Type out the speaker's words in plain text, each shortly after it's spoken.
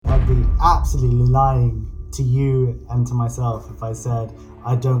be absolutely lying to you and to myself if I said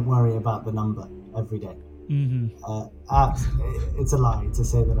I don't worry about the number every day. It's a lie to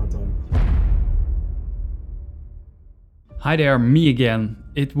say that I don't. Hi there, me again.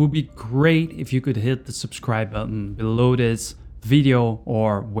 It would be great if you could hit the subscribe button below this video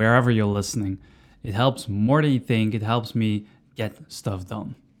or wherever you're listening. It helps more than you think. It helps me get stuff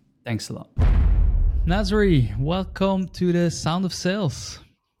done. Thanks a lot. Nasri, welcome to the Sound of Sales.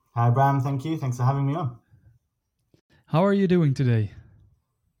 Hi, Bram. Thank you. Thanks for having me on. How are you doing today?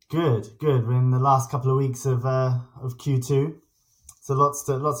 Good. We're in the last couple of weeks of Q2, so lots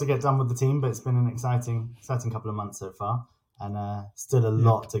to get done with the team. But it's been an exciting couple of months so far, and still a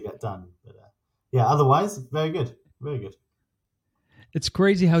lot to get done. But otherwise, very good. It's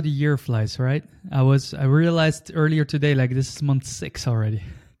crazy how the year flies, right? I realized earlier today, like this is month 6 already.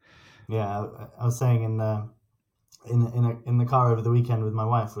 Yeah, I was saying in the car over the weekend with my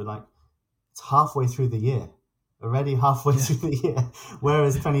wife, we're like, it's halfway through the year. Already halfway through the year. Where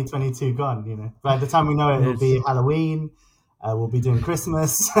is 2022 gone? You know, by the time we know it, it'll be Halloween. We'll be doing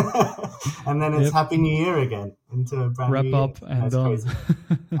Christmas, and then it's Happy New Year again into a brand new year. Wrap up and done.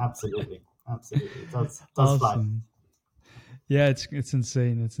 Absolutely. It does fly. Yeah, it's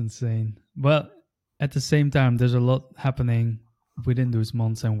insane. It's insane. But at the same time, there's a lot happening within those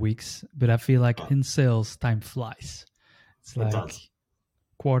months and weeks. But I feel like in sales, time flies. It's like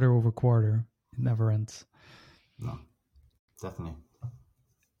quarter over quarter. It never ends. No, definitely.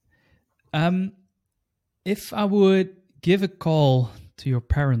 If I would give a call to your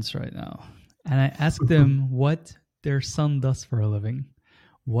parents right now and I ask them what their son does for a living,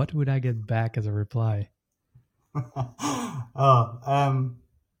 what would I get back as a reply? My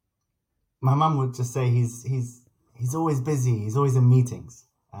mum would just say he's always busy. He's always in meetings.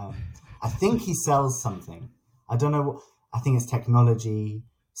 I think he sells something. I don't know what. I think it's technology,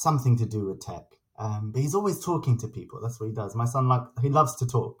 something to do with tech. But he's always talking to people. That's what he does. My son, he loves to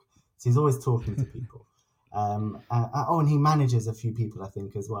talk. So he's always talking to people. And he manages a few people, I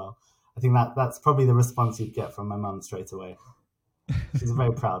think, as well. I think that's probably the response you'd get from my mum straight away. She's a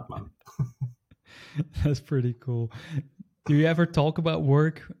very proud mum. That's pretty cool. Do you ever talk about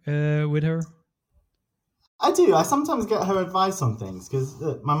work with her? I do. I sometimes get her advice on things because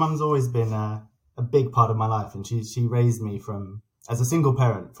my mum's always been a big part of my life, and she raised me as a single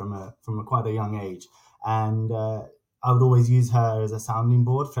parent from quite a young age, and I would always use her as a sounding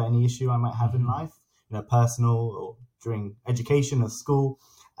board for any issue I might have in life, personal or during education or school,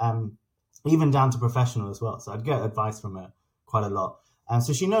 even down to professional as well. So I'd get advice from her quite a lot, and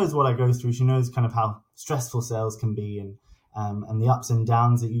so she knows what I go through. She knows kind of how stressful sales can be and the ups and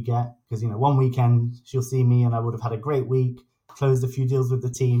downs that you get. Because one weekend she'll see me and I would have had a great week, closed a few deals with the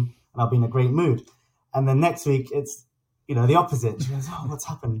team, and I'll be in a great mood, and then next week it's the opposite. She goes, "Oh, what's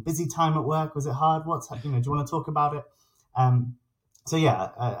happened? Busy time at work? Was it hard? What's happened? Do you want to talk about it?" So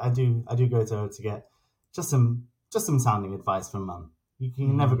yeah, I do go to her to get just some sounding advice from mum. You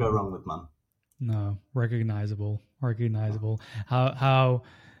can never go wrong with mum. No, recognizable. How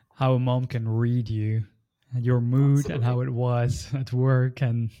a mom can read you, and your mood, Absolutely. And how it was at work,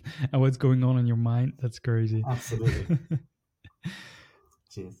 and what's going on in your mind. That's crazy. Absolutely.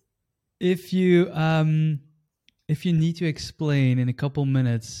 Cheers. If you need to explain in a couple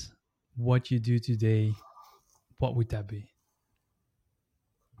minutes what you do today, what would that be?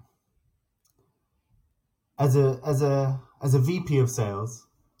 As a VP of sales,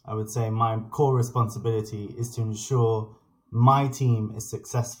 I would say my core responsibility is to ensure my team is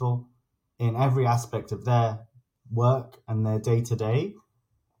successful in every aspect of their work and their day-to-day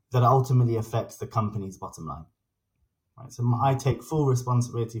that ultimately affects the company's bottom line. Right? So I take full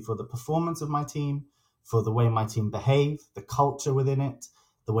responsibility for the performance of my team, for the way my team behave, the culture within it,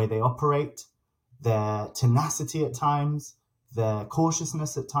 the way they operate, their tenacity at times, their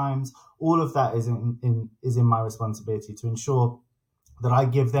cautiousness at times. All of that is in my responsibility to ensure that I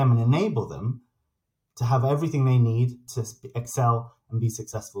give them and enable them to have everything they need to excel and be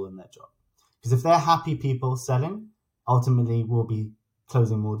successful in their job. Because if they're happy people selling, ultimately we'll be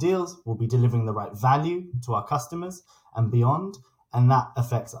closing more deals, we'll be delivering the right value to our customers and beyond, and that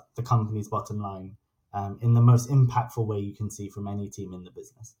affects the company's bottom line in the most impactful way you can see from any team in the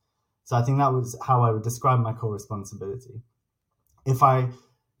business. So I think that was how I would describe my core responsibility. If I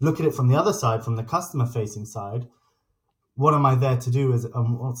look at it from the other side, from the customer-facing side, what am I there to do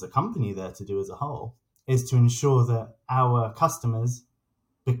what's the company there to do as a whole, is to ensure that our customers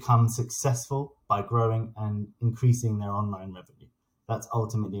become successful by growing and increasing their online revenue. That's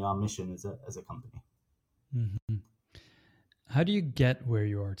ultimately our mission as a company. Mm-hmm. How do you get where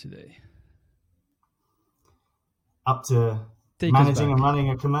you are today? Up to managing and running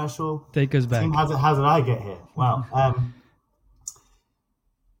a commercial Take us back. team. How did I get here? Well,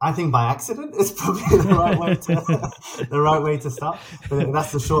 I think by accident is probably the right way to start. But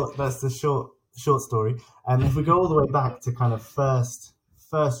that's the short story. If we go all the way back to kind of first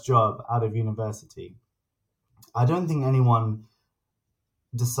job out of university, I don't think anyone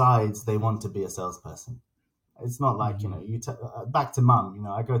decides they want to be a salesperson. It's not like, back to mum,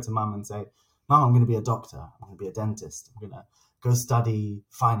 I go to mum and say, Mum, I'm going to be a doctor. I'm going to be a dentist. I'm going to go study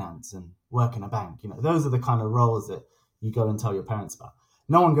finance and work in a bank. Those are the kind of roles that you go and tell your parents about.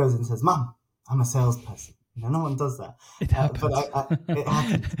 No one goes and says, Mum, I'm a salesperson. No one does that. It happens. But it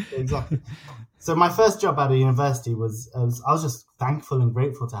happens, exactly. So my first job out of university I was just thankful and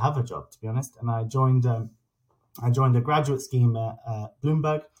grateful to have a job, to be honest. And I joined a graduate scheme at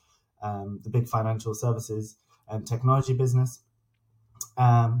Bloomberg, the big financial services and technology business,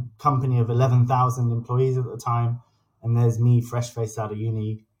 company of 11,000 employees at the time. And there's me, fresh-faced out of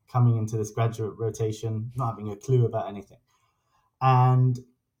uni, coming into this graduate rotation, not having a clue about anything. And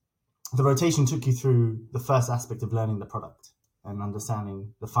the rotation took you through the first aspect of learning the product and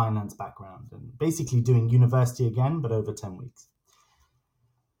understanding the finance background and basically doing university again, but over 10 weeks.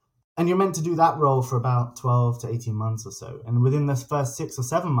 And you're meant to do that role for about 12 to 18 months or so. And within the first 6 or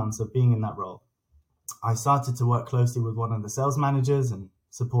 7 months of being in that role, I started to work closely with one of the sales managers and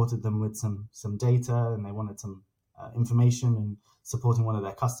supported them with some data, and they wanted some information and supporting one of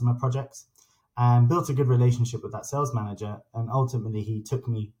their customer projects, and built a good relationship with that sales manager. And ultimately, he took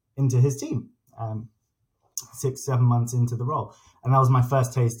me into his team 6-7 months into the role. And that was my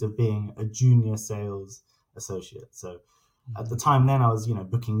first taste of being a junior sales associate. So at the time then, I was,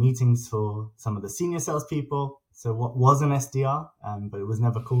 booking meetings for some of the senior salespeople. So what was an SDR, but it was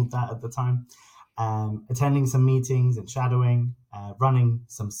never called that at the time. Attending some meetings and shadowing, running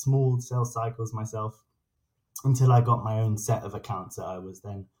some small sales cycles myself, until I got my own set of accounts that I was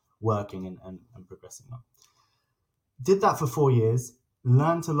then working and progressing on. Did that for 4 years,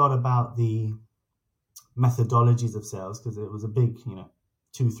 learned a lot about the methodologies of sales, because it was a big,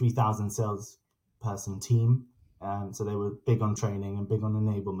 2,000-3,000 salesperson team. So they were big on training and big on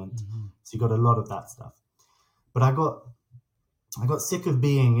enablement. Mm-hmm. So you got a lot of that stuff. But I got sick of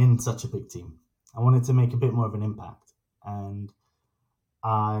being in such a big team. I wanted to make a bit more of an impact. And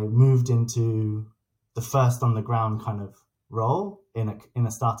I moved into the first on the ground kind of role in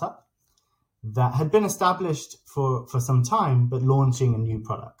a startup that had been established for some time, but launching a new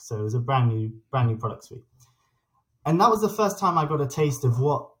product. So it was a brand new product suite. And that was the first time I got a taste of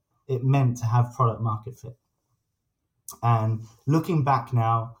what it meant to have product market fit. And looking back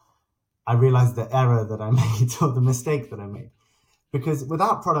now, I realized the error that I made, or the mistake that I made. Because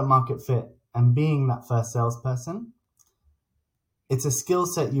without product market fit and being that first salesperson, it's a skill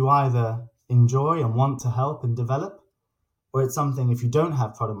set you either enjoy and want to help and develop, or it's something, if you don't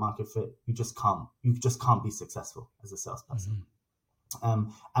have product market fit, you just can't be successful as a salesperson. Mm-hmm.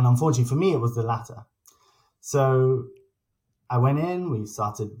 And unfortunately for me, it was the latter. So I went in, we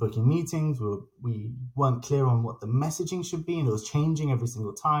started booking meetings. We weren't clear on what the messaging should be, and it was changing every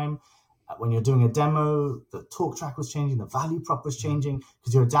single time. When you're doing a demo, the talk track was changing, the value prop was changing,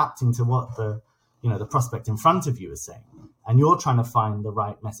 because you're adapting to what the prospect in front of you is saying. And you're trying to find the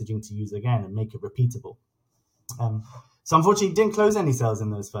right messaging to use again and make it repeatable. So unfortunately, didn't close any sales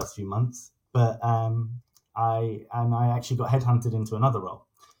in those first few months, but I actually got headhunted into another role.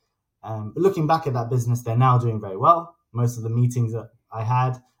 But looking back at that business, they're now doing very well. Most of the meetings that I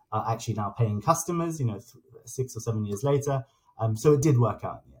had are actually now paying customers, 6 or 7 years later. So it did work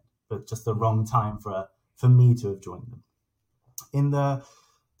out in the end, but just the wrong time for me to have joined them. In the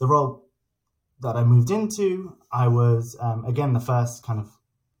role that I moved into, I was, again, the first kind of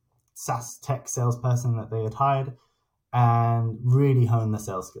SaaS tech salesperson that they had hired, and really honed the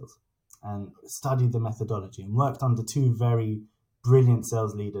sales skills and studied the methodology and worked under 2 very brilliant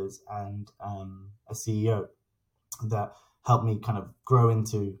sales leaders and a CEO that helped me kind of grow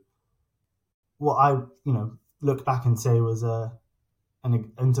into what I, look back and say was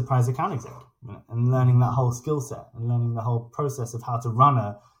an enterprise account exec, and learning that whole skill set and learning the whole process of how to run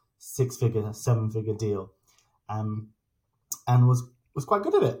a 6-figure, 7-figure deal, and was quite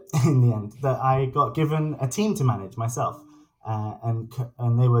good at it in the end. That I got given a team to manage myself, and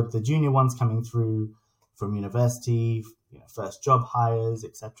they were the junior ones coming through from university, first job hires,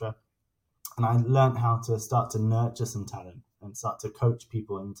 etc. And I learned how to start to nurture some talent and start to coach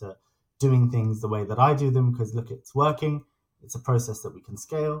people into doing things the way that I do them, because look, it's working. It's a process that we can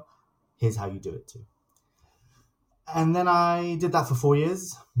scale. Here's how you do it too. And then I did that for 4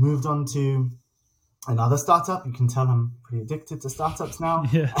 years, moved on to another startup. You can tell I'm pretty addicted to startups now.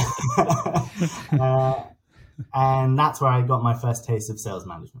 Yeah. And that's where I got my first taste of sales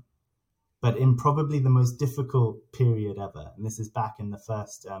management. But in probably the most difficult period ever, and this is back in the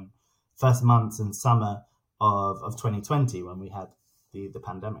first months and summer of 2020 when we had the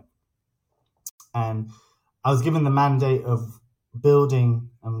pandemic. And I was given the mandate of building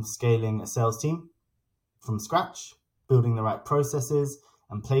and scaling a sales team from scratch, building the right processes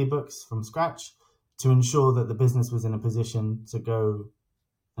and playbooks from scratch to ensure that the business was in a position to go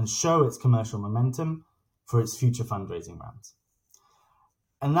and show its commercial momentum for its future fundraising rounds.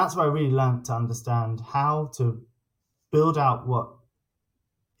 And that's where I really learned to understand how to build out what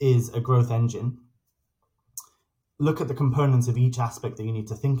is a growth engine, look at the components of each aspect that you need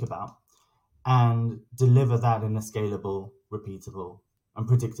to think about, and deliver that in a scalable, repeatable, and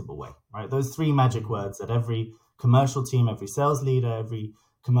predictable way, right? Those three magic words that every commercial team, every sales leader, every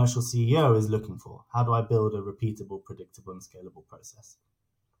commercial CEO is looking for. How do I build a repeatable, predictable, and scalable process?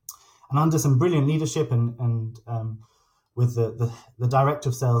 And under some brilliant leadership and with the director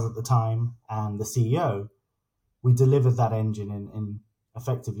of sales at the time and the CEO, we delivered that engine in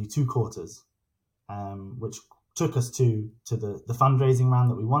effectively 2 quarters, which took us to the fundraising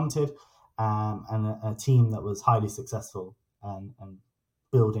round that we wanted, and a team that was highly successful and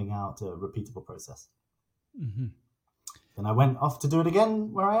building out a repeatable process. Mm-hmm. Then I went off to do it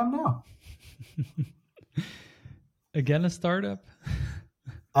again where I am now. Again, a startup?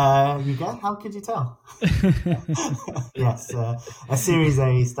 You get? How could you tell? Yes, a Series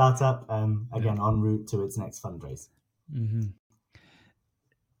A startup, again, en route to its next fundraise. Mm-hmm.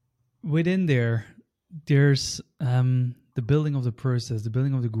 Within there's the building of the process, the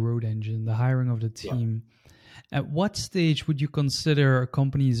building of the growth engine, the hiring of the team. Yeah. At what stage would you consider a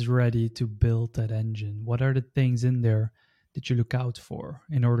company is ready to build that engine? What are the things in there that you look out for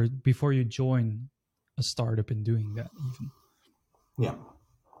in order before you join a startup in doing that even? Yeah.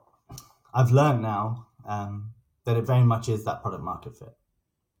 I've learned now that it very much is that product market fit.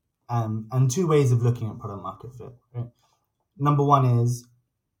 And 2 ways of looking at product market fit. Right? Number 1 is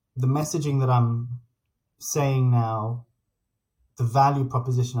the messaging that I'm saying now, the value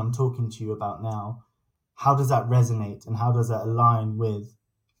proposition I'm talking to you about now, how does that resonate and how does that align with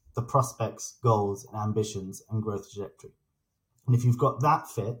the prospect's goals and ambitions and growth trajectory? And if you've got that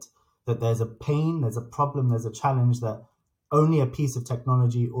fit, that there's a pain, there's a problem, there's a challenge that only a piece of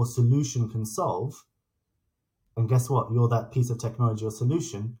technology or solution can solve, and guess what? You're that piece of technology or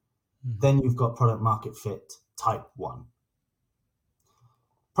solution, then you've got product market fit type 1.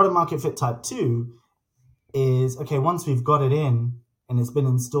 Product market fit type 2 is, okay, once we've got it in and it's been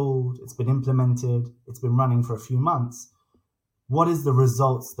installed, it's been implemented, it's been running for a few months, what is the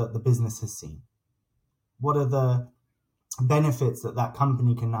results that the business has seen? What are the benefits that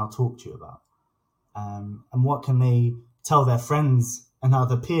company can now talk to you about? And what can they tell their friends and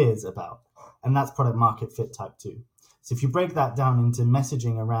other peers about? And that's product market fit type 2. So if you break that down into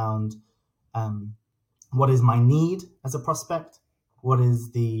messaging around what is my need as a prospect, what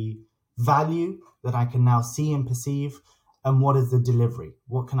is the value that I can now see and perceive, and what is the delivery?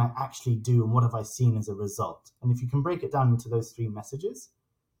 What can I actually do and what have I seen as a result? And if you can break it down into those 3 messages,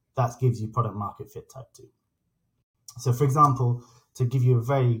 that gives you product market fit type 2. So for example, to give you a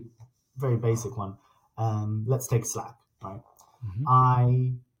very, very basic one, let's take Slack, right?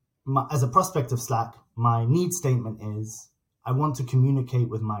 Mm-hmm. As a prospect of Slack, my need statement is I want to communicate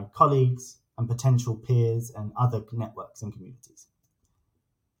with my colleagues and potential peers and other networks and communities.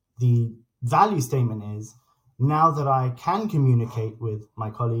 The value statement is now that I can communicate with my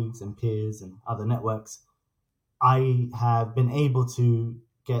colleagues and peers and other networks, I have been able to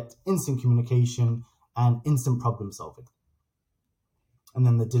get instant communication and instant problem solving. And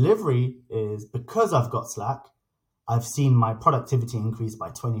then the delivery is because I've got Slack, I've seen my productivity increase by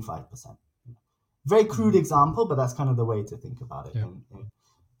 25%. Very crude example, but that's kind of the way to think about it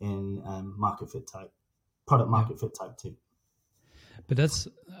in market fit type, product market fit type 2. But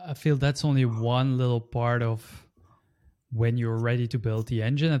I feel that's only one little part of when you're ready to build the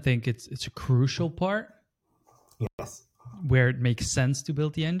engine. I think it's a crucial part. Yes. Where it makes sense to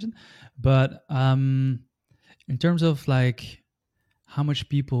build the engine. But in terms of like, how much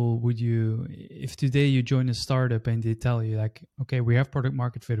people would you, if today you join a startup and they tell you like, okay, we have product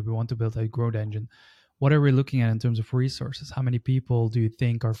market fit, we want to build a growth engine. What are we looking at in terms of resources? How many people do you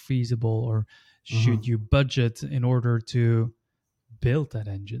think are feasible, or should you budget in order to build that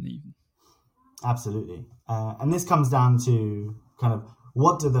engine even? Absolutely. And this comes down to kind of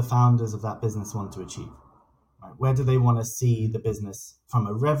what do the founders of that business want to achieve? Right? Where do they want to see the business from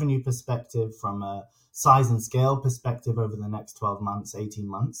a revenue perspective, from a size and scale perspective over the next 12 months, 18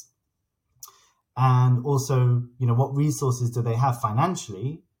 months? And also, what resources do they have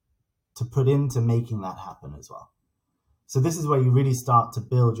financially to put into making that happen as well. So this is where you really start to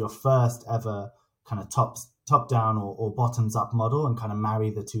build your first ever kind of top down or bottoms up model and kind of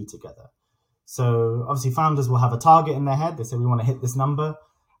marry the two together. So obviously founders will have a target in their head. They say, we want to hit this number.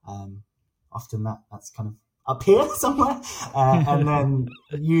 Often that's kind of up here somewhere. And then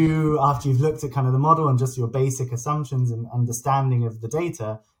after you've looked at kind of the model and just your basic assumptions and understanding of the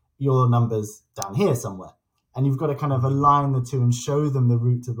data, your number's down here somewhere. And you've got to kind of align the two and show them the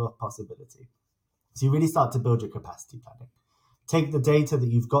route to the possibility. So you really start to build your capacity planning. Take the data that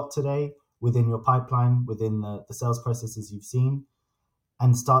you've got today within your pipeline, within the sales processes you've seen,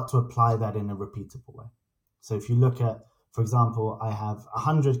 and start to apply that in a repeatable way. So if you look at, for example, I have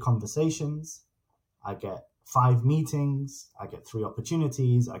 100 conversations, I get 5 meetings, I get 3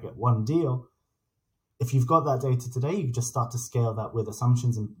 opportunities, I get 1 deal. If you've got that data today, you just start to scale that with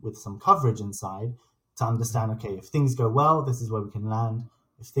assumptions and with some coverage inside to understand, okay, if things go well, this is where we can land.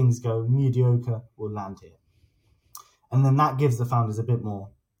 If things go mediocre, we'll land here. And then that gives the founders a bit more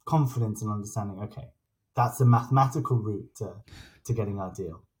confidence and understanding, okay, that's the mathematical route to getting our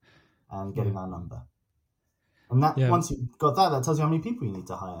deal and getting our number. And that once you've got that tells you how many people you need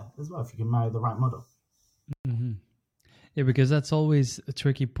to hire as well, if you can marry the right model. Mm-hmm. Yeah, because that's always a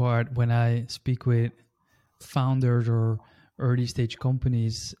tricky part when I speak with founders or early stage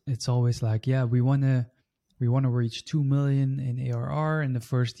companies. It's always like, we want to reach 2 million in ARR in the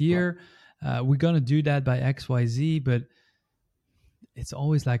first year. We're going to do that by XYZ, but it's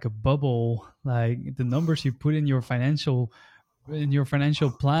always like a bubble. Like the numbers you put in your financial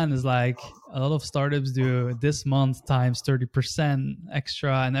plan is like a lot of startups do this month times 30%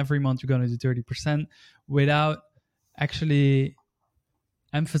 extra, and every month you're going to do 30% without actually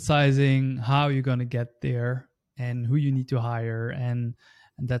emphasizing how you're going to get there and who you need to hire and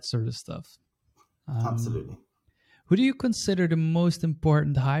that sort of stuff. Absolutely. Who do you consider the most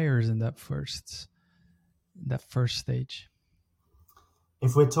important hires in that first stage?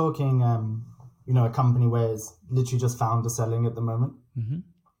 If we're talking, a company where it's literally just founder selling at the moment,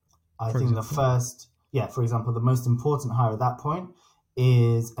 I think for example, the most important hire at that point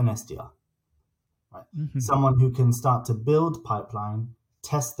is an SDR, right? Someone who can start to build pipeline,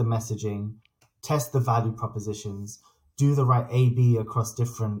 test the messaging, test the value propositions, do the right A/B across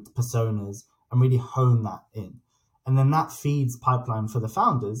different personas, and really hone that in. And then that feeds pipeline for the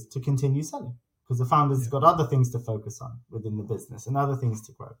founders to continue selling, because the founders got other things to focus on within the business and other things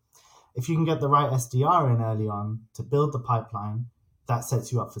to grow. If you can get the right SDR in early on to build the pipeline, that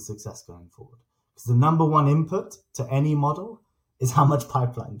sets you up for success going forward. Because the number one input to any model is how much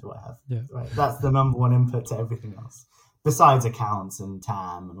pipeline do I have? Yeah. Right? That's the number one input to everything else, besides accounts and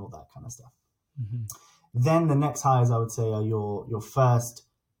TAM and all that kind of stuff. Then the next hires, I would say, are your first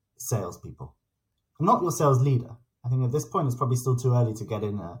salespeople, not your sales leader. I think at this point, it's probably still too early to get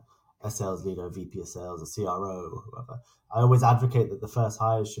in a sales leader, a VP of sales, a CRO, or whoever. I always advocate that the first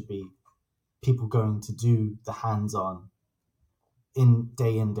hires should be people going to do the hands-on in,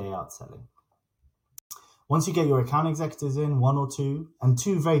 day out selling. Once you get your account executives in, 1 or 2, and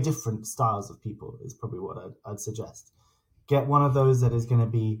 2 very different styles of people is probably what I'd suggest. Get one of those that is going to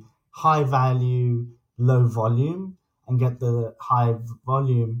be high value, low volume, and get the high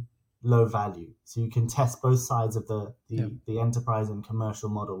volume, low value. So you can test both sides of the enterprise and commercial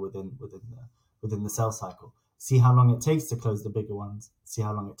model within the sales cycle. See how long it takes to close the bigger ones. See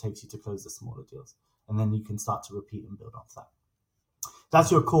how long it takes you to close the smaller deals. And then you can start to repeat and build off that.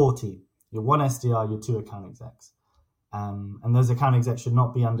 That's your core team. Your 1 SDR, your 2 account execs. And those account execs should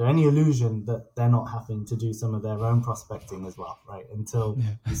not be under any illusion that they're not having to do some of their own prospecting as well, right? Until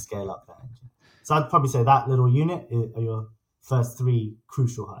you scale up that engine. So I'd probably say that little unit are your first 3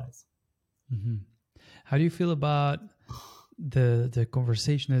 crucial hires. How do you feel about the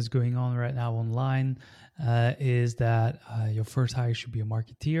conversation that's going on right now online? Is that your first hire should be a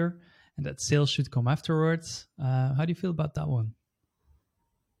marketeer and that sales should come afterwards? How do you feel about that one?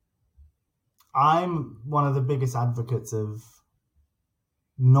 I'm one of the biggest advocates of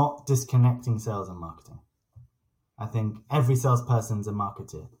not disconnecting sales and marketing. I think every salesperson's a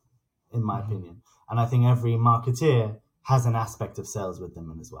marketeer, in my opinion. And I think every marketeer has an aspect of sales with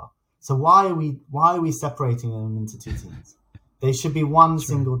them as well. So why are we separating them into 2 teams? They should be one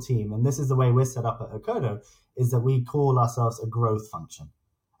single team. And this is the way we're set up at Akodo, is that we call ourselves a growth function.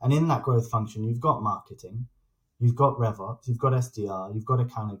 And in that growth function, you've got marketing, you've got RevOps, you've got SDR, you've got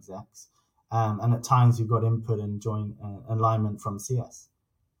account execs, and at times you've got input and joint alignment from CS.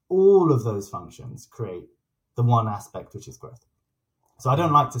 All of those functions create the one aspect, which is growth. So I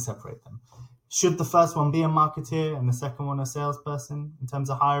don't like to separate them. Should the first one be a marketeer and the second one a salesperson in terms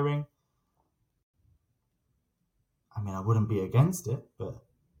of hiring? I mean, I wouldn't be against it, but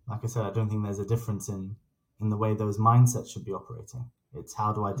like I said, I don't think there's a difference in the way those mindsets should be operating. It's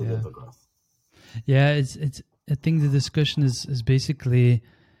how do I deliver growth? Yeah, it's I think the discussion is basically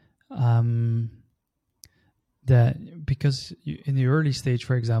that because in the early stage,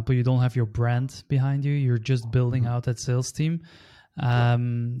 for example, you don't have your brand behind you. You're just building out that sales team.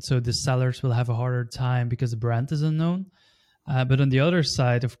 So the sellers will have a harder time because the brand is unknown. But on the other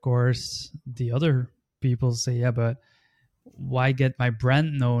side, of course, the other people say, yeah, but why get my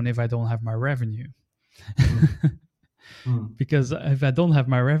brand known if I don't have my revenue? Because if I don't have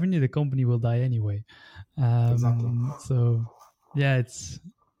my revenue, the company will die anyway. Exactly. So yeah,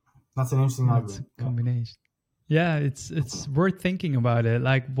 That's an interesting it's argument. a combination. Yeah, it's worth thinking about it.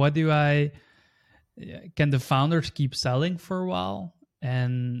 Like, what do can the founders keep selling for a while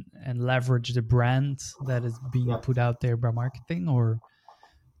and leverage the brand that is being put out there by marketing? Or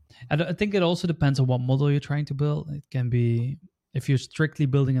I think it also depends on what model you're trying to build. It can be if you're strictly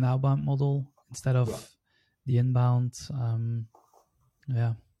building an outbound model instead of the inbound.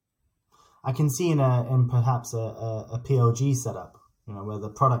 Yeah, I can see in perhaps a PLG setup, where the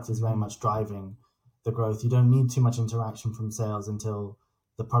product is very much driving the growth. You don't need too much interaction from sales until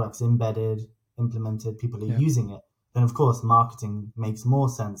the product's embedded, implemented, people are using it. Then, of course, marketing makes more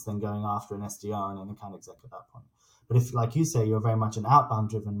sense than going after an SDR and an account exec at that point. But if, like you say, you're very much an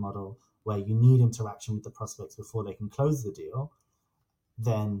outbound-driven model where you need interaction with the prospects before they can close the deal,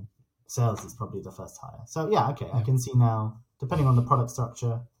 then sales is probably the first hire. So, I can see now, depending on the product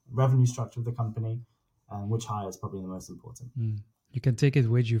structure, revenue structure of the company, which hire is probably the most important. You can take it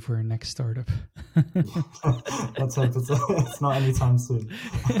with you for your next startup. Let's hope it's not anytime soon.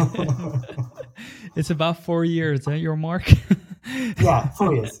 It's about 4 years, your mark? Yeah,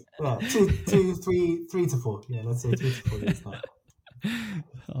 4 years. Yeah, 3 to 4. Yeah, let's say 3 to 4 years now.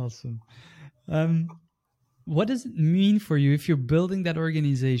 Awesome. What does it mean for you if you're building that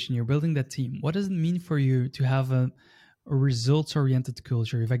organization, you're building that team? What does it mean for you to have a results-oriented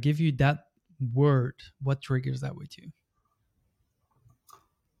culture? If I give you that word, what triggers that with you?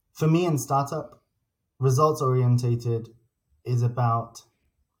 For me in startup, results-orientated is about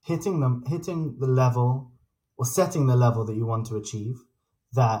hitting the level or setting the level that you want to achieve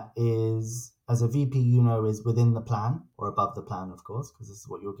that is, as a VP, is within the plan or above the plan, of course, because this is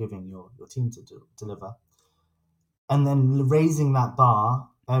what you're giving your team to deliver. And then raising that bar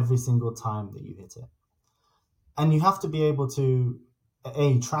every single time that you hit it. And you have to be able to,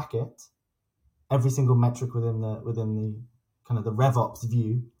 track it, every single metric within the kind of the RevOps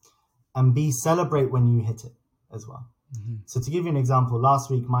view, and B, celebrate when you hit it as well. Mm-hmm. So to give you an example, last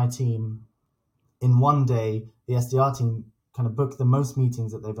week, my team, in one day, the SDR team kind of booked the most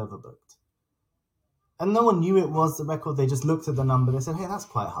meetings that they've ever booked. And no one knew it was the record. They just looked at the number. They said, hey, that's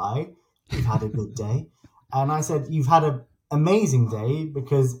quite high. You've had a good day. And I said, you've had an amazing day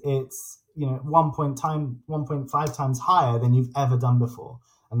because it's 1.5 times higher than you've ever done before.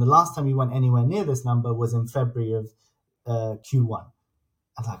 And the last time you went anywhere near this number was in February of Q1.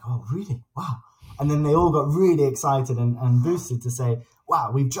 I was like, oh, really? Wow. And then they all got really excited and boosted to say, wow,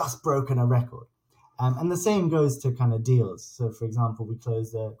 we've just broken a record. And the same goes to kind of deals. So, for example, we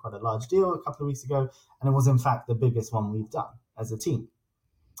closed quite a large deal a couple of weeks ago, and it was, in fact, the biggest one we've done as a team.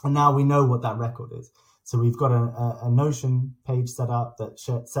 And now we know what that record is. So we've got a Notion page set up that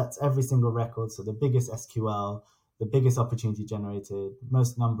sets every single record. So the biggest SQL, the biggest opportunity generated,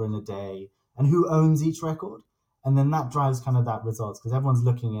 most number in a day, and who owns each record. And then that drives kind of that results because everyone's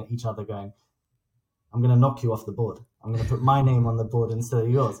looking at each other going, I'm going to knock you off the board. I'm going to put my name on the board instead of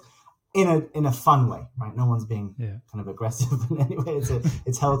yours in a fun way, right? No one's being kind of aggressive in any way.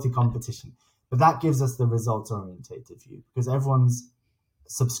 It's healthy competition. But that gives us the results orientated view because everyone's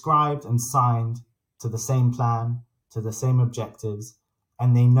subscribed and signed to the same plan, to the same objectives,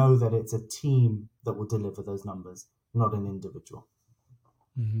 and they know that it's a team that will deliver those numbers, not an individual.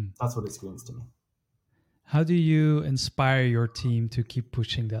 Mm-hmm. That's what it screams to me. How do you inspire your team to keep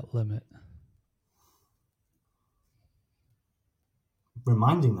pushing that limit?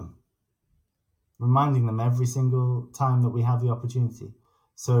 Reminding them every single time that we have the opportunity.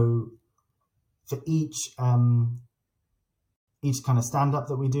 So for each kind of stand-up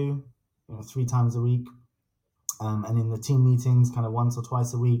that we do, 3 times a week, and in the team meetings kind of once or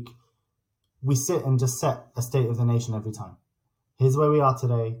twice a week, we sit and just set a state of the nation every time. Here's where we are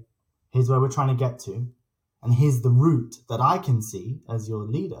today. Here's where we're trying to get to. And here's the route that I can see as your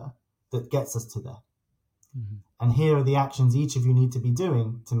leader that gets us to there. Mm-hmm. And here are the actions each of you need to be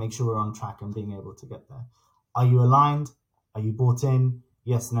doing to make sure we're on track and being able to get there. Are you aligned? Are you bought in?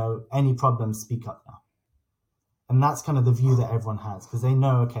 Yes, no. Any problems, speak up now. And that's kind of the view that everyone has because they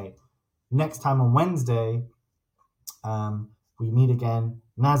know, okay, next time on Wednesday, we meet again.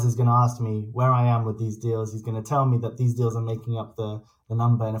 Naz is going to ask me where I am with these deals. He's going to tell me that these deals are making up the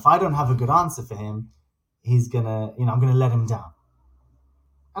number. And if I don't have a good answer for him, he's going to, I'm going to let him down.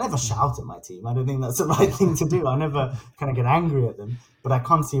 I never shout at my team. I don't think that's the right thing to do. I never kind of get angry at them, but I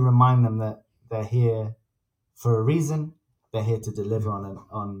constantly remind them that they're here for a reason. They're here to deliver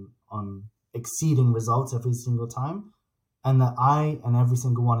on exceeding results every single time, and that I and every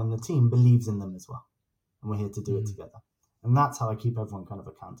single one in the team believes in them as well, and we're here to do it together. And that's how I keep everyone kind of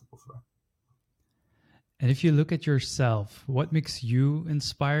accountable for it. And if you look at yourself, what makes you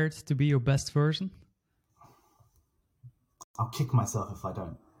inspired to be your best version? I'll kick myself if I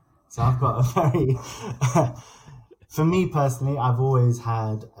don't. So I've got a very, for me personally, I've always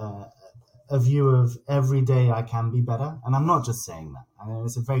had a view of every day I can be better. And I'm not just saying that. I know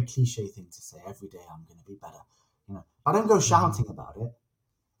it's a very cliche thing to say, every day I'm going to be better. I don't go shouting about it.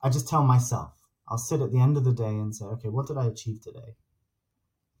 I just tell myself, I'll sit at the end of the day and say, okay, what did I achieve today?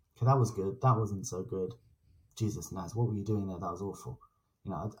 Okay, that was good. That wasn't so good. Jesus, Naz, what were you doing there? That was awful.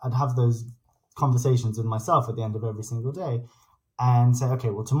 I'd have those conversations with myself at the end of every single day and say, okay,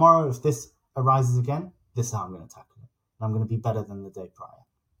 well, tomorrow, if this arises again, this is how I'm going to tackle it. And I'm going to be better than the day prior.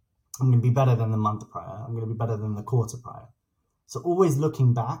 I'm going to be better than the month prior. I'm going to be better than the quarter prior. So always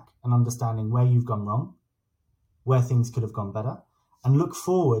looking back and understanding where you've gone wrong, where things could have gone better, and look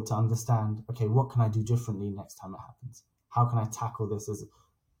forward to understand, okay, what can I do differently next time it happens? How can I tackle this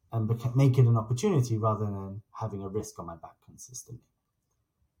and make it an opportunity rather than having a risk on my back consistently?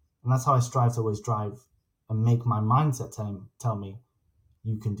 And that's how I strive to always drive and make my mindset tell me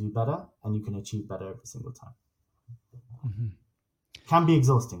you can do better and you can achieve better every single time. Mm-hmm. Can be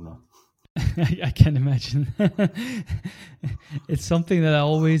exhausting though. I can imagine. It's something that I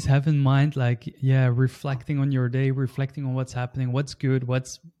always have in mind, reflecting on your day, reflecting on what's happening, what's good,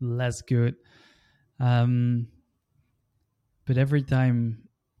 what's less good. But every time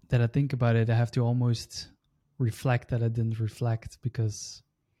that I think about it, I have to almost reflect that I didn't reflect because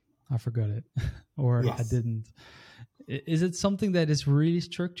I forgot it or yes. I didn't. Is it something that is really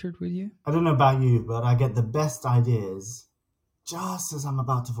structured with you? I don't know about you, but I get the best ideas just as I'm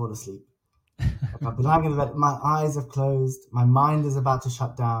about to fall asleep. I'll be lying in bed, my eyes have closed, my mind is about to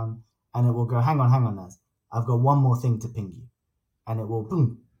shut down, and it will go, hang on, Naz. I've got one more thing to ping you. And it will,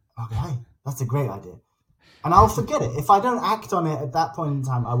 boom. Okay, hey, that's a great idea. And I'll forget it. If I don't act on it at that point in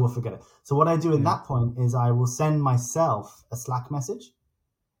time, I will forget it. So what I do at that point is I will send myself a Slack message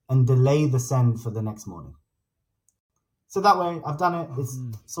and delay the send for the next morning. So that way, I've done it, it's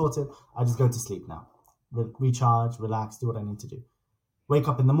sorted. I just go to sleep now. Recharge, relax, do what I need to do. Wake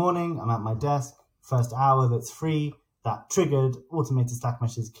up in the morning, I'm at my desk, first hour that's free, that triggered, automated Slack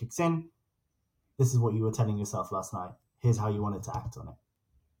message kicks in. This is what you were telling yourself last night. Here's how you wanted to act on it.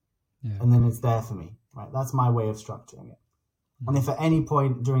 Yeah. And then it's there for me, right? That's my way of structuring it. Mm-hmm. And if at any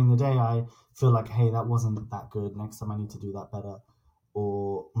point during the day I feel like, hey, that wasn't that good, next time I need to do that better,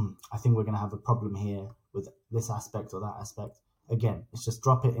 or I think we're going to have a problem here with this aspect or that aspect, again, it's just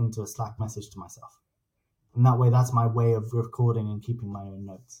drop it into a Slack message to myself. And that way, that's my way of recording and keeping my own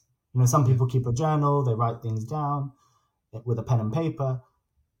notes. Some people keep a journal, they write things down with a pen and paper.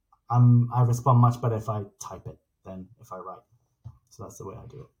 I respond much better if I type it than if I write. So that's the way I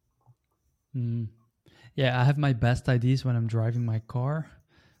do it. Yeah, I have my best ideas when I'm driving my car.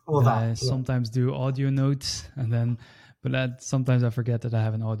 I sometimes do audio notes, but sometimes I forget that I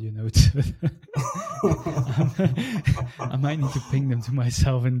have an audio note. I might need to ping them to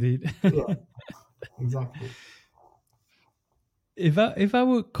myself indeed. Yeah. Exactly. If I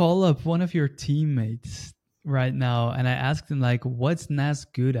would call up one of your teammates right now and I asked him what's Naz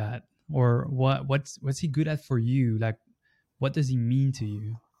good at, or what's he good at for you? What does he mean to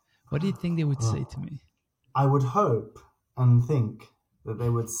you? What do you think they would say to me? I would hope and think that they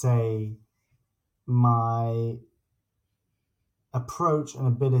would say my approach and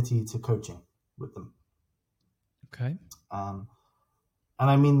ability to coaching with them. Okay. And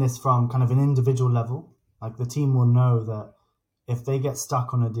I mean this from kind of an individual level. Like the team will know that if they get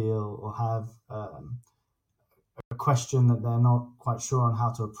stuck on a deal or have a question that they're not quite sure on how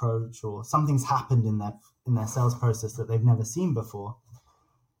to approach, or something's happened in their sales process that they've never seen before,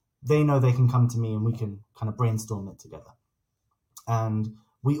 they know they can come to me and we can kind of brainstorm it together. And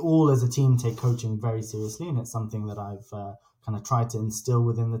we all as a team take coaching very seriously, and it's something that I've kind of tried to instill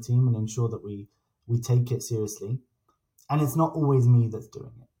within the team and ensure that we take it seriously. And it's not always me that's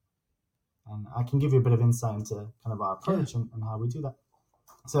doing it. And I can give you a bit of insight into kind of our approach and how we do that.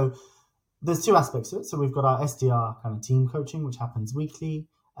 So there's two aspects to it. So we've got our SDR kind of team coaching, which happens weekly.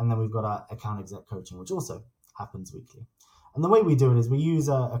 And then we've got our account exec coaching, which also happens weekly. And the way we do it is we use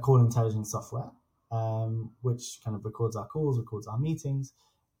a call intelligence software, which kind of records our calls, records our meetings.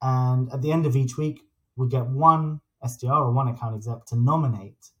 And at the end of each week, we get one SDR or one account exec to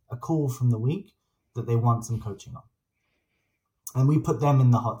nominate a call from the week that they want some coaching on. And we put them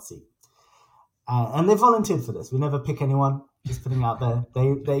in the hot seat. And they volunteered for this. We never pick anyone, just putting it out there.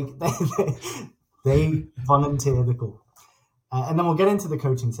 They volunteer the call. And then we'll get into the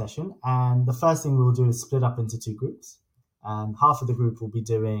coaching session. And the first thing we'll do is split up into two groups. Half of the group will be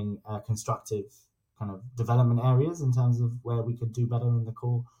doing constructive kind of development areas in terms of where we could do better in the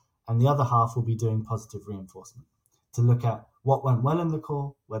call. And the other half will be doing positive reinforcement to look at what went well in the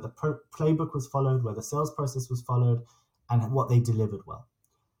call, where the playbook was followed, where the sales process was followed, and what they delivered well.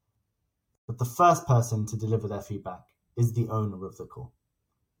 But the first person to deliver their feedback is the owner of the call.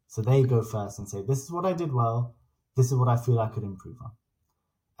 So they go first and say, this is what I did well. This is what I feel I could improve on.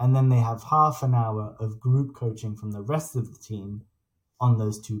 And then they have half an hour of group coaching from the rest of the team on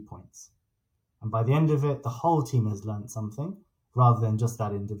those 2 points. And by the end of it, the whole team has learned something rather than just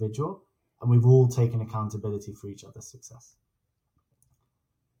that individual. And we've all taken accountability for each other's success.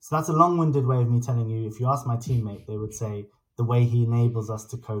 So that's a long-winded way of me telling you, if you ask my teammate, they would say the way he enables us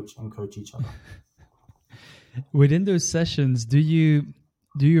to coach and coach each other. Within those sessions, do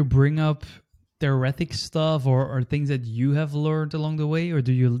you bring up theoretic stuff or things that you have learned along the way, or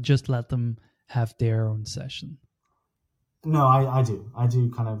do you just let them have their own session? No, I do. I do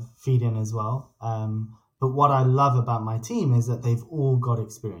kind of feed in as well. But what I love about my team is that they've all got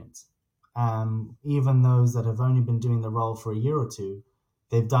experience. Even those that have only been doing the role for a year or two,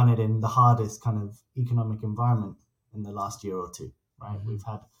 they've done it in the hardest kind of economic environment in the last year or two, right? Mm-hmm. We've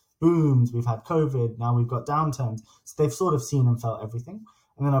had booms, we've had COVID, now we've got downturns. So they've sort of seen and felt everything.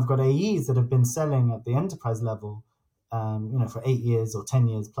 And then I've got AEs that have been selling at the enterprise level, for 8 years or 10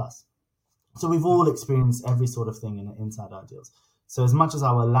 years plus. So we've all experienced every sort of thing inside our deals. So as much as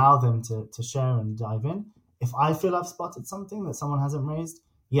I will allow them to share and dive in, if I feel I've spotted something that someone hasn't raised,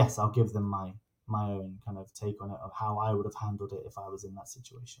 yes, I'll give them my own kind of take on it of how I would have handled it if I was in that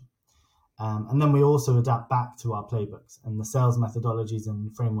situation. And then we also adapt back to our playbooks and the sales methodologies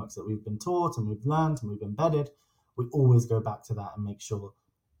and frameworks that we've been taught and we've learned and we've embedded. We always go back to that and make sure,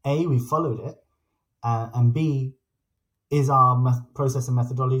 A, we followed it, and B, is our process and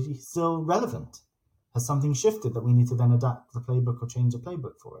methodology still relevant? Has something shifted that we need to then adapt the playbook or change the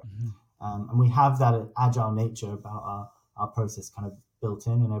playbook for it? Mm-hmm. And we have that agile nature about our process kind of built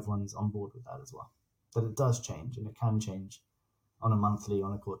in, and everyone's on board with that as well. But it does change, and it can change on a monthly,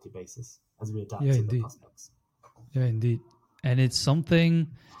 on a quarterly basis as we adapt to the prospects. Yeah, indeed. And it's something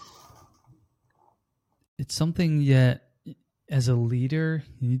that as a leader,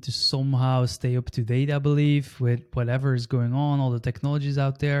 you need to somehow stay up to date, I believe, with whatever is going on, all the technologies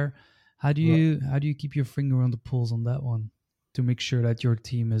out there. How do you keep your finger on the pulse on that one to make sure that your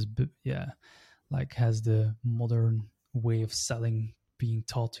team is, has the modern way of selling being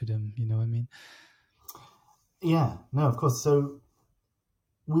taught to them? You know what I mean? Yeah, no, of course. So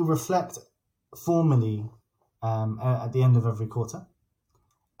we reflect formally at the end of every quarter,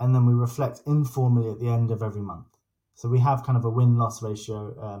 and then we reflect informally at the end of every month. So we have kind of a win-loss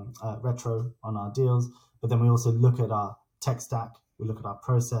ratio retro on our deals, but then we also look at our tech stack, we look at our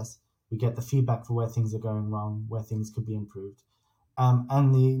process, we get the feedback for where things are going wrong, where things could be improved.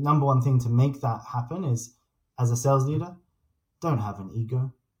 And the number one thing to make that happen is, as a sales leader, don't have an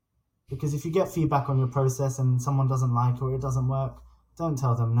ego. Because if you get feedback on your process and someone doesn't like it or it doesn't work, don't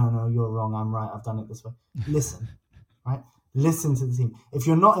tell them, no, you're wrong, I'm right, I've done it this way. Listen, right? Listen to the team. If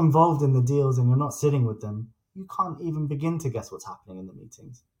you're not involved in the deals and you're not sitting with them, you can't even begin to guess what's happening in the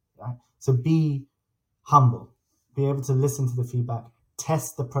meetings, right? So be humble, be able to listen to the feedback,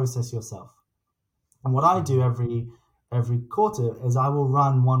 test the process yourself. And what I do every quarter is I will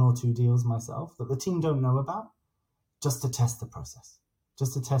run 1 or 2 deals myself that the team don't know about, just to test the process,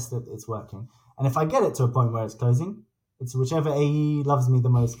 just to test that it's working. And if I get it to a point where it's closing, it's whichever AE loves me the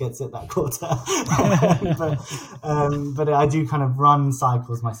most gets it that quarter. But I do kind of run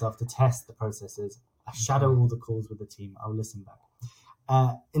cycles myself to test the processes. I shadow all the calls with the team. I'll listen back.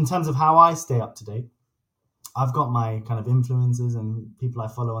 In terms of how I stay up to date, I've got my kind of influencers and people I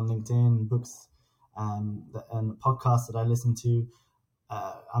follow on LinkedIn, books and podcasts that I listen to.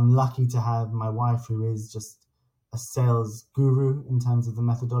 I'm lucky to have my wife, who is just a sales guru in terms of the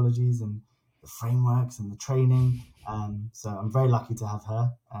methodologies and the frameworks and the training. So I'm very lucky to have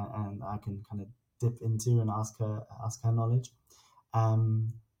her, and I can kind of dip into and ask her knowledge.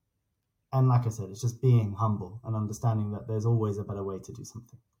 And like I said, it's just being humble and understanding that there's always a better way to do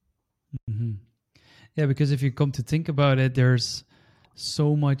something. Mm-hmm. Yeah, because if you come to think about it, there's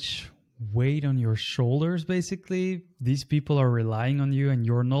so much weight on your shoulders, basically. These people are relying on you and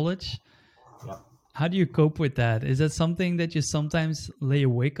your knowledge. Yep. how do you cope with that? Is that something that you sometimes lay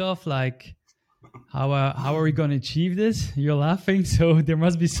awake of? Like, how are we going to achieve this? You're laughing, so there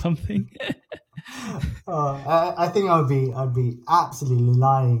must be something. I think I'd be absolutely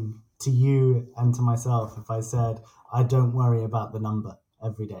lying to you and to myself if I said I don't worry about the number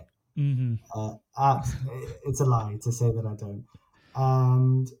every day. Mm-hmm. It's a lie to say that I don't.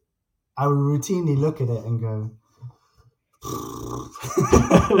 And I would routinely look at it and go,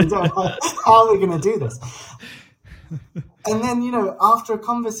 how are we going to do this? And then, after a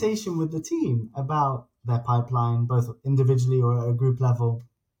conversation with the team about their pipeline, both individually or at a group level,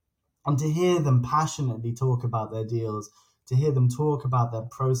 and to hear them passionately talk about their deals, to hear them talk about their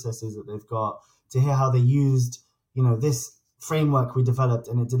processes that they've got, to hear how they used, this framework we developed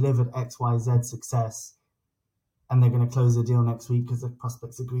and it delivered X, Y, Z success, and they're going to close the deal next week because the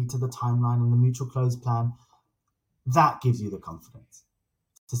prospects agreed to the timeline and the mutual close plan. That gives you the confidence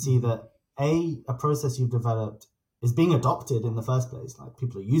to see that a process you've developed is being adopted in the first place, like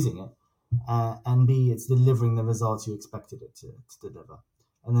people are using it, and B, it's delivering the results you expected it to deliver.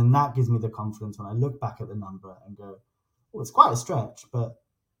 And then that gives me the confidence when I look back at the number and go, well, it's quite a stretch, but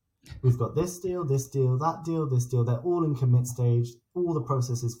we've got this deal, that deal, this deal. They're all in commit stage. All the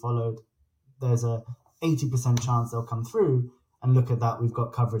processes followed. There's a 80% chance they'll come through. And look at that. We've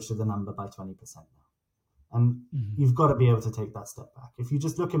got coverage to the number by 20% now. And you've got to be able to take that step back. If you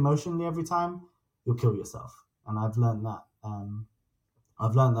just look emotionally every time, you'll kill yourself. And I've learned that.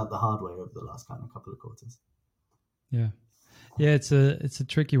 I've learned that the hard way over the last kind of couple of quarters. Yeah. Yeah, it's a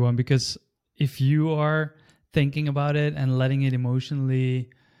tricky one, because if you are thinking about it and letting it emotionally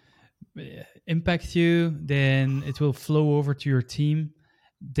impact you, then it will flow over to your team.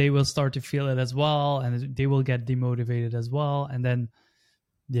 They will start to feel it as well, and they will get demotivated as well. And then,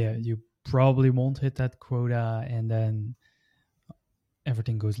 you probably won't hit that quota, and then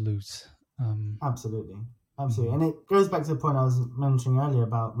everything goes loose. Absolutely. And it goes back to the point I was mentioning earlier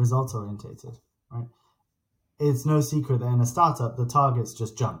about results orientated, right? It's no secret that in a startup, the targets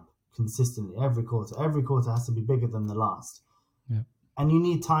just jump consistently every quarter. Every quarter has to be bigger than the last. Yeah. And you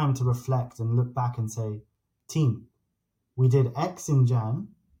need time to reflect and look back and say, team, we did X in Jan.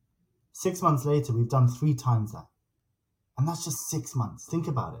 6 months later, we've done 3 times that. And that's just 6 months. Think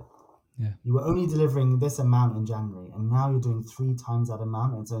about it. Yeah. You were only delivering this amount in January, and now you're doing 3 times that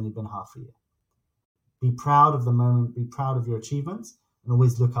amount, and it's only been half a year. Be proud of the moment, be proud of your achievements, and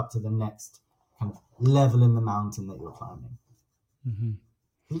always look up to the next kind of level in the mountain that you're climbing. Mm-hmm.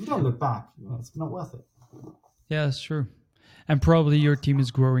 If you don't look back, it's not worth it. Yeah, that's true. And probably your team is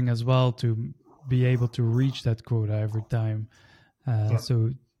growing as well to be able to reach that quota every time.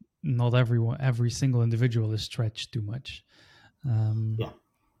 So not every single individual is stretched too much.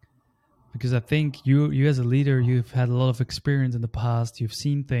 Because I think you as a leader, you've had a lot of experience in the past. You've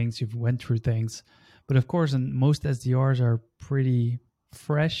seen things, you've went through things. But of course, and most SDRs are pretty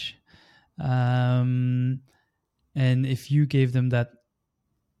fresh. And if you gave them that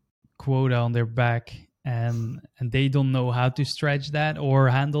quota on their back and they don't know how to stretch that or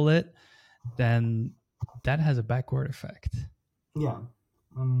handle it, then that has a backward effect. Yeah.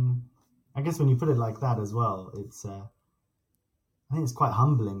 I guess when you put it like that as well, it's I think it's quite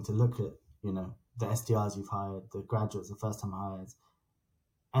humbling to look at, the SDRs you've hired, the graduates, the first-time hires,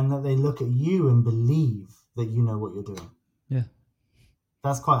 and that they look at you and believe that you know what you're doing. Yeah.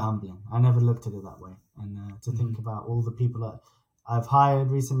 That's quite humbling. I never looked at it that way. And to think about all the people that I've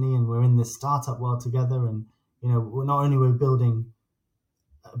hired recently, and we're in this startup world together, and, we're not only we're building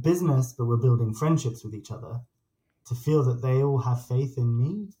a business, but we're building friendships with each other. To feel that they all have faith in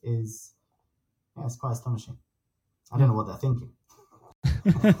me is, it's quite astonishing. I don't know what they're thinking.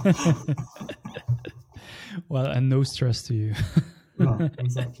 Well, and no stress to you. Yeah,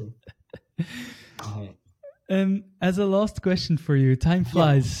 exactly. As a last question for you, time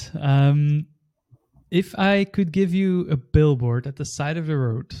flies. Yeah. If I could give you a billboard at the side of the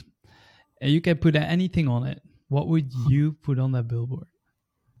road and you can put anything on it, what would you put on that billboard?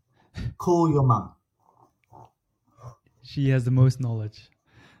 Call your mum. She has the most knowledge.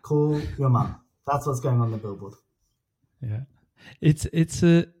 Call your mum. That's what's going on the billboard. Yeah. It's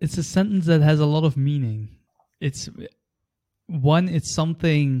a sentence that has a lot of meaning. It's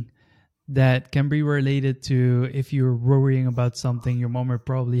something that can be related to if you're worrying about something, your mom would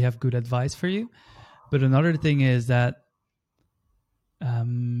probably have good advice for you. But another thing is that I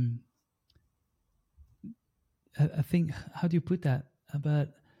think, how do you put that?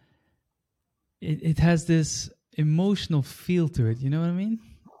 But it has this emotional feel to it. You know what I mean?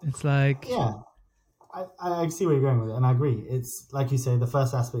 It's like... Yeah. I see where you're going with it, and I agree. It's like you say, the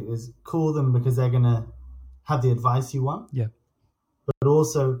first aspect is call them because they're going to have the advice you want. Yeah. But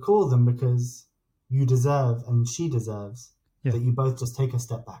also call them because you deserve and she deserves Yeah. that you both just take a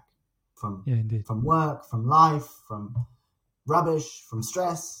step back from indeed. from work, from life, from rubbish, from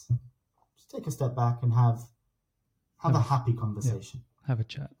stress. Just take a step back and have a happy conversation. Yeah. Have a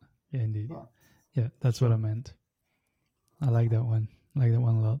chat. Yeah, indeed. Yeah. Yeah, that's what I meant. I like that one. I like that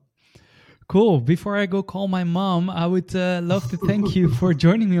one a lot. Cool. Before I go call my mom, I would love to thank you for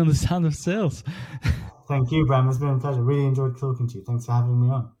joining me on The Sound of Sales. Thank you, Bram. It's been a pleasure. Really enjoyed talking to you. Thanks for having me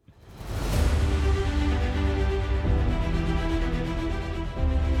on.